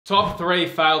Top 3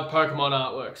 failed Pokemon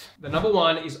artworks. The number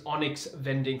 1 is Onix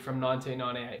vending from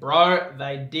 1998. Bro,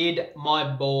 they did my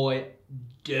boy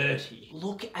dirty.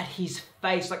 Look at his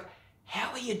face. Like, how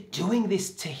are you doing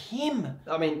this to him?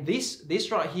 I mean,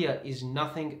 this right here is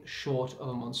nothing short of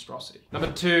a monstrosity.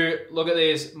 Number 2, look at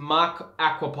this, Muk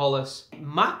Aquapolis.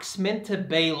 Muk's meant to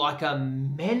be like a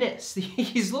menace.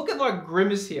 He's looking like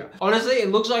Grimace here. Honestly,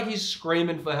 it looks like he's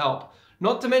screaming for help.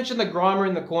 Not to mention the Grimer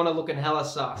in the corner looking hella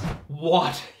sus.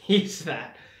 What is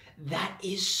that? That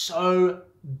is so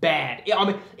bad. I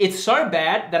mean, it's so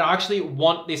bad that I actually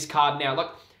want this card now. Like,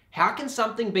 how can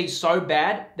something be so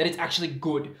bad that it's actually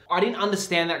good? I didn't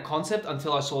understand that concept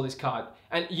until I saw this card.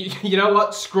 And you know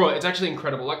what? Screw it. It's actually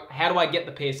incredible. Like, how do I get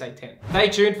the PSA 10? Stay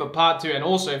tuned for part 2. And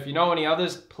also, if you know any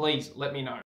others, please let me know.